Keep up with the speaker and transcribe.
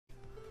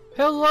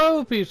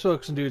Hello, peeps,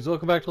 folks, and dudes.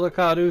 Welcome back to Look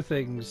How I Do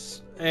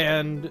Things.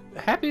 And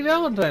happy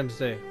Valentine's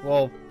Day.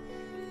 Well,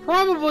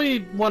 probably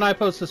when I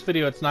post this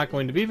video, it's not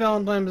going to be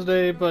Valentine's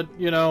Day, but,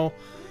 you know,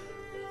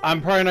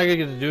 I'm probably not going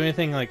to get to do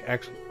anything, like,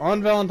 actually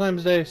on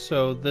Valentine's Day,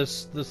 so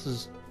this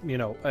is, you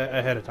know,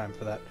 ahead of time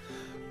for that.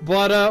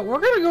 But, we're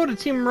going to go to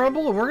Team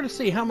Rumble, and we're going to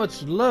see how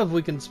much love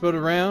we can spread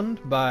around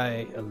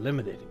by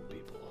eliminating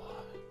people.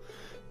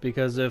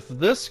 Because if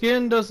this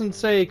skin doesn't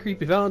say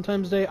Creepy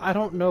Valentine's Day, I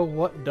don't know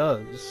what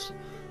does.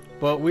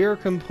 But we are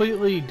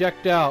completely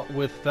decked out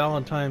with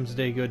Valentine's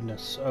Day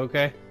goodness,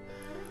 okay?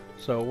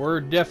 So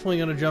we're definitely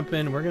going to jump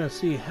in. We're going to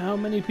see how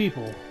many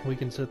people we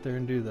can sit there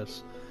and do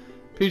this.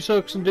 Peace,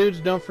 folks and dudes.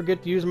 Don't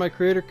forget to use my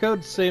creator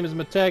code, same as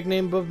my tag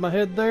name above my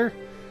head there.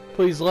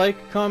 Please like,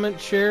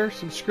 comment, share,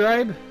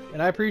 subscribe,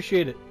 and I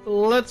appreciate it.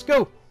 Let's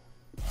go!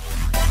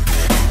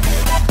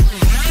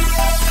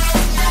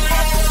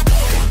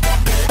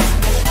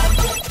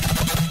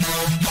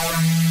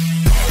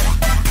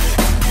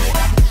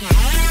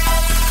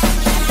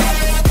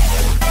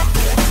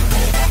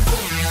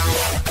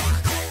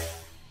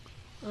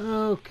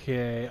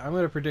 Okay, I'm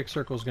gonna predict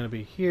circle's gonna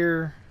be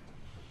here.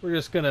 We're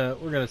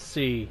gonna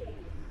see.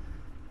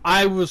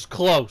 I was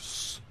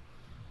close.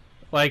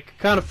 Like,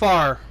 kind of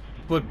far,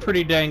 but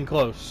pretty dang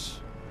close.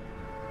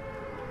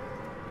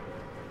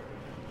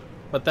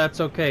 But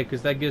that's okay,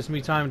 because that gives me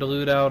time to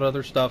loot out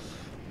other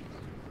stuff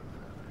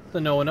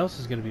that no one else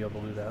is gonna be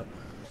able to loot out.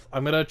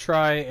 I'm gonna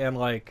try and,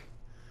 like,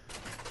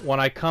 when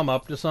I come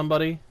up to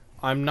somebody,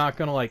 I'm not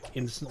gonna, like,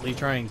 instantly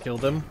try and kill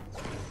them.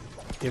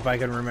 If I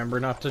can remember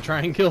not to try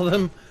and kill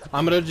them.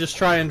 I'm gonna just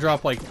try and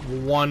drop, like,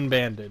 one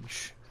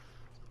bandage.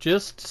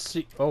 Just to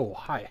see... Oh,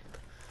 hi.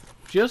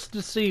 Just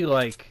to see,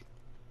 like,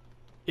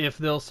 if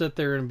they'll sit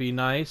there and be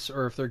nice,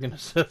 or if they're gonna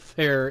sit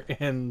there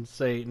and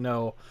say,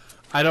 no,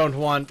 I don't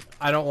want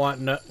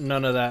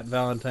none of that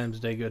Valentine's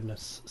Day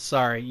goodness.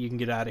 Sorry, you can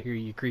get out of here,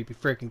 you creepy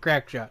frickin'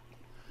 crackshot.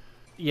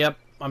 Yep,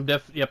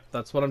 yep,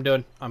 that's what I'm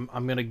doing. I'm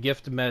gonna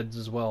gift meds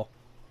as well.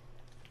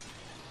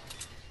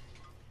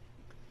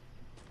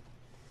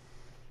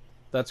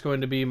 That's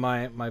going to be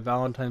my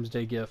Valentine's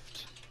Day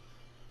gift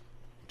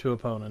to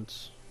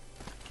opponents.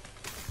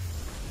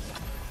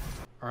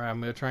 Alright, I'm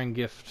going to try and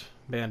gift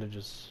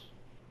bandages.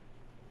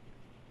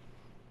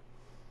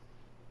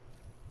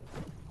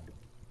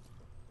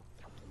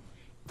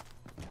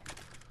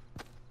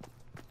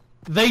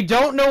 They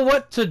don't know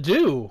what to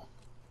do!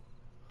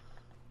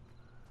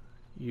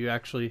 You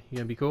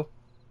gonna be cool?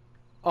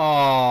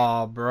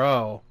 Aw,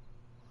 bro.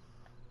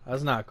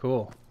 That's not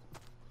cool.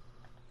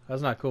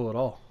 That's not cool at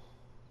all.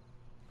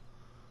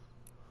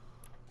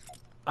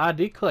 I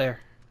declare.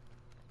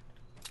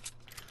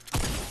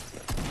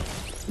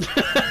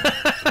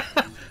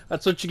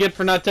 That's what you get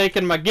for not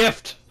taking my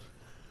gift.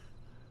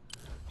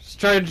 Just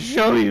trying to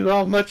show you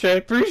how much I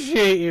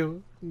appreciate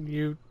you.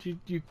 You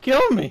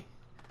killed me.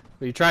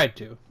 Well, you tried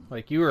to.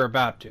 Like, you were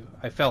about to.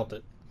 I felt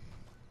it.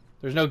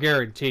 There's no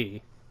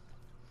guarantee.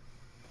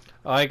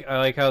 I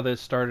like how this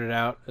started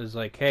out as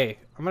like, hey,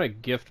 I'm gonna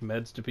gift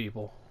meds to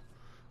people.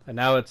 And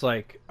now it's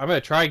like, I'm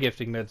going to try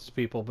gifting meds to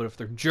people, but if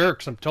they're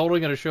jerks, I'm totally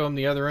going to show them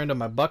the other end of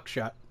my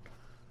buckshot.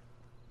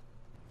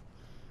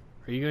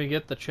 Are you going to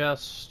get the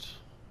chest?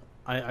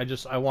 I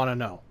want to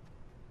know.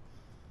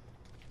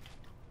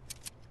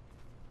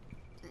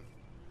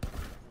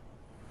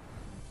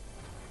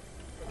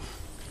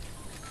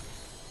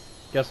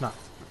 Guess not.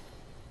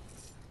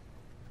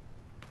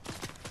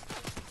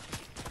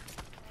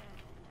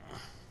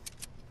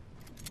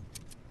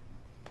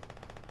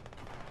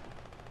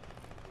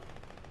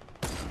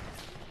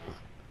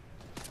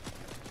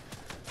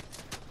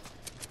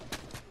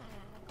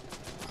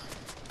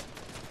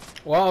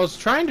 Well, I was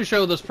trying to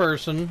show this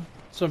person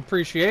some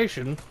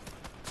appreciation.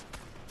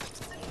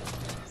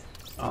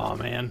 Oh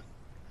man,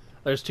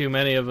 there's too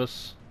many of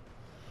us.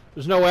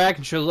 There's no way I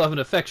can show love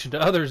and affection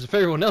to others if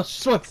everyone else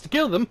just wants to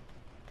kill them.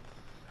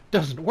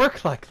 Doesn't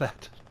work like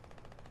that.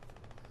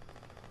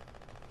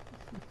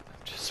 I'm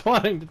just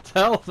wanting to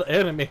tell the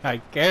enemy I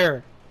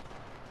care.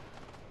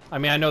 I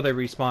mean, I know they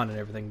respawn and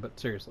everything, but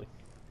seriously.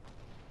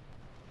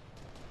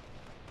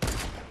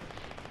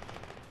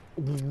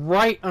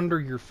 Right under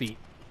your feet.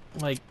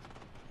 Like,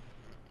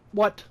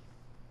 what?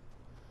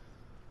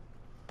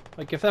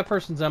 Like, if that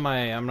person's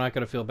MIA, I'm not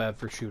going to feel bad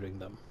for shooting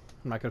them.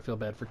 I'm not going to feel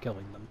bad for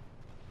killing them.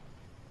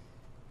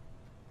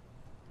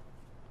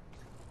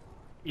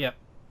 Yep.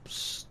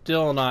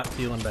 Still not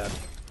feeling bad.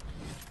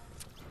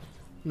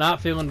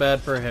 Not feeling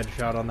bad for a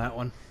headshot on that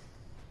one.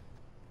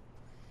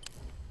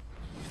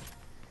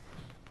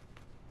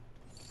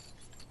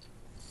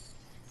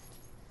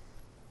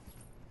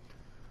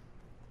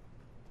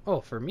 Oh,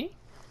 for me?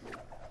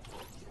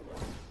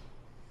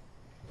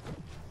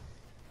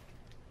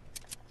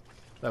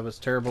 That was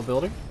terrible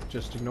building.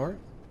 Just ignore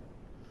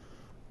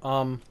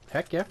it.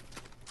 Heck yeah.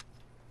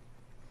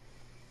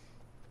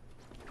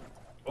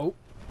 Oh.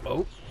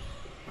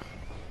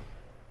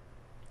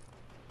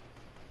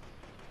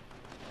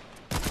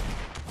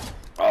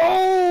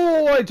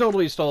 Oh, I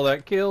totally stole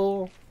that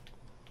kill.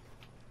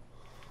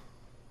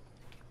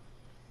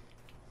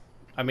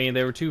 I mean,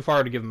 they were too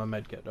far to give him a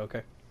med kit,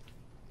 okay?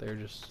 They're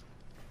just...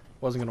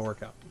 wasn't gonna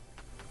work out.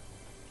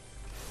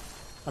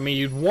 I mean,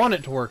 you'd want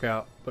it to work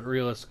out, but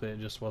realistically, it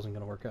just wasn't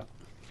gonna work out.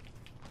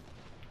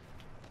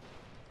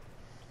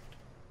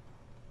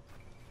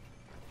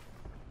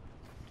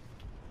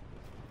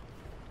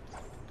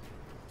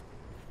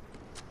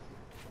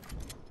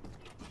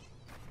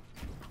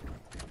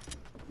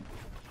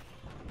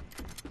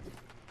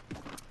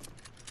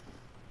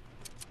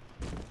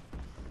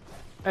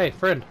 Hey,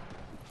 friend.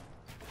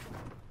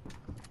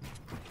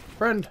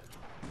 Friend.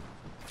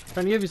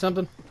 Trying to give you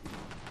something.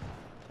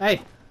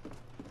 Hey.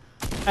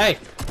 Hey.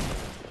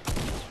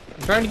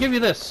 I'm trying to give you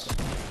this.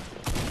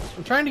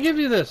 I'm trying to give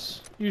you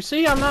this. You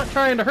see, I'm not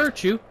trying to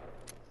hurt you.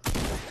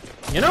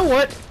 You know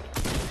what?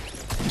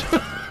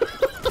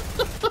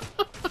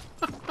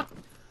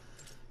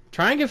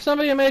 Try and give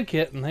somebody a med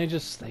kit and they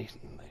just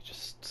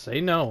say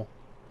no.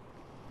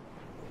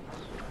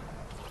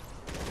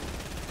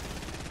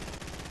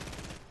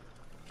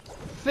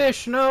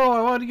 Fish, no,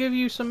 I want to give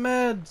you some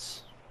meds.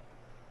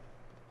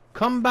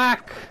 Come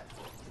back.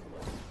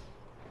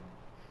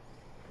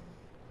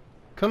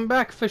 Come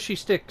back, fishy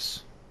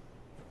sticks.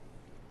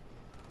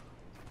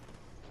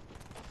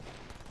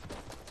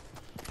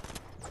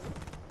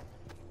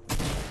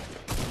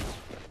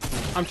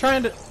 I'm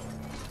trying to...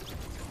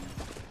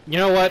 You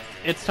know what?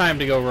 It's time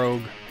to go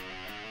rogue.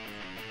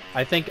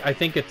 I think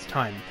it's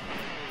time.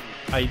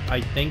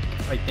 I think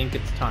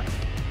it's time.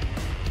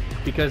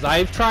 Because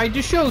I've tried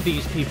to show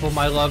these people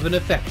my love and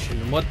affection.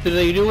 And what do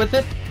they do with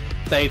it?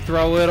 They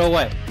throw it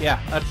away. Yeah,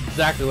 that's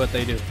exactly what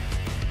they do.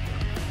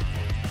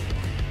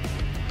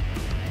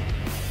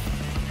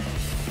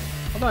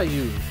 How about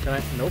you? Can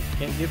I? Nope,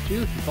 can't gift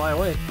you. You fly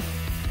away.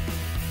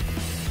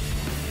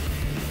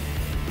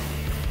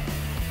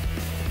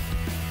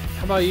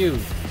 How about you?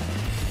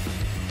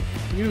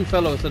 You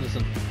fellow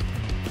citizen.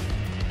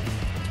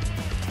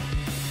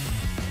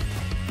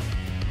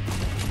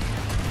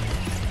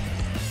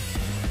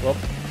 Well.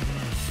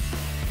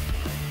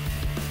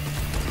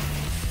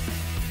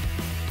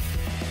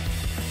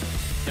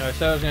 Yeah, I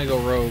said I was gonna go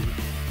rogue.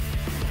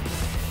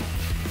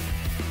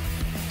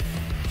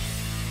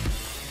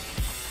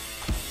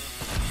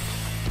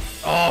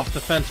 Oh, if the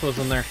fence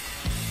wasn't there.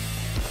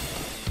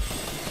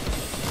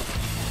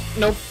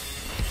 Nope.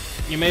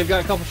 You may have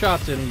got a couple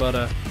shots in, but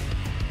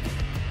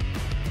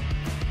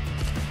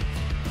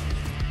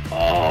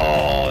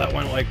oh, that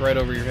went like right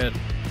over your head.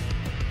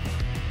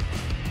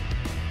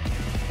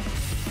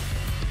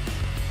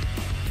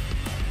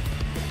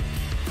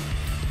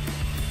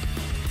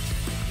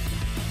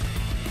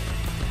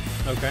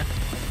 Okay,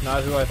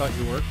 not who I thought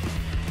you were.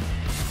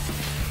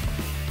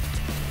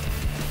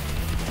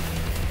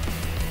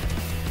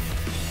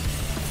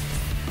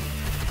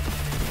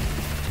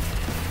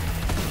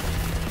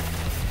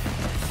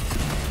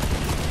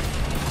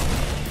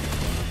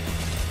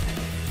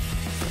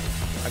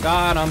 I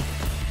got him.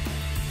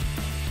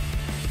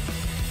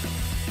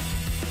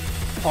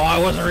 Oh, I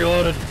wasn't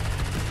reloaded.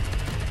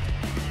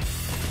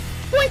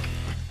 Blink.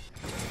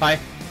 Hi.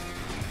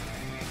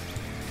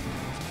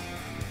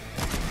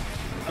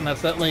 And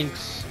that's that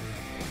Lynx.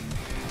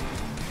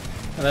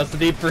 And that's the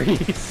deep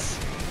freeze.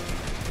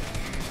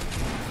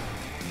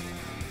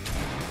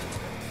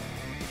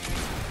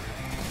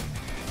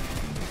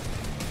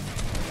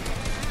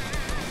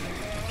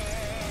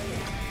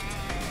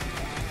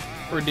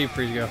 Where'd deep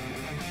freeze go?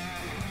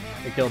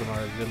 They killed him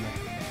already, didn't they?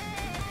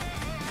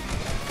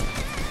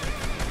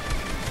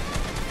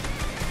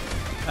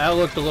 That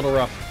looked a little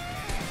rough.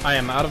 I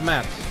am out of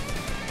mats.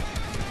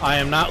 I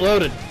am not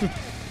loaded.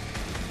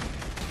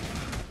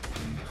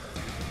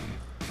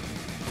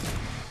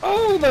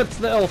 Oh, that's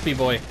the Elfie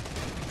boy.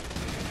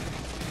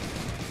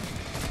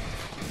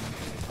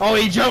 Oh,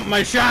 he jumped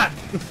my shot!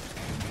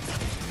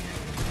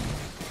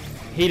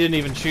 He didn't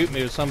even shoot me.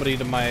 It was somebody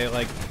to my,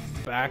 like,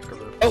 back.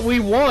 But we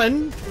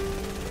won!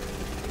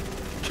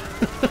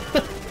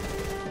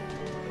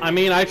 I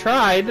mean, I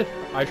tried.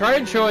 I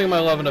tried showing my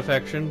love and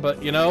affection,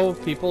 but, you know,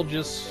 people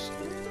just...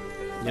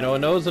 You know, a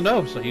no's a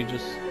no, so you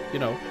just, you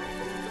know...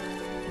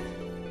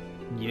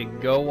 You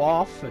go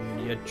off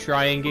and you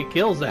try and get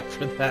kills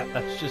after that.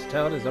 That's just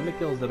how it is. How many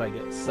kills did I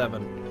get?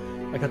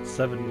 7. I got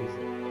 7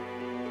 easy.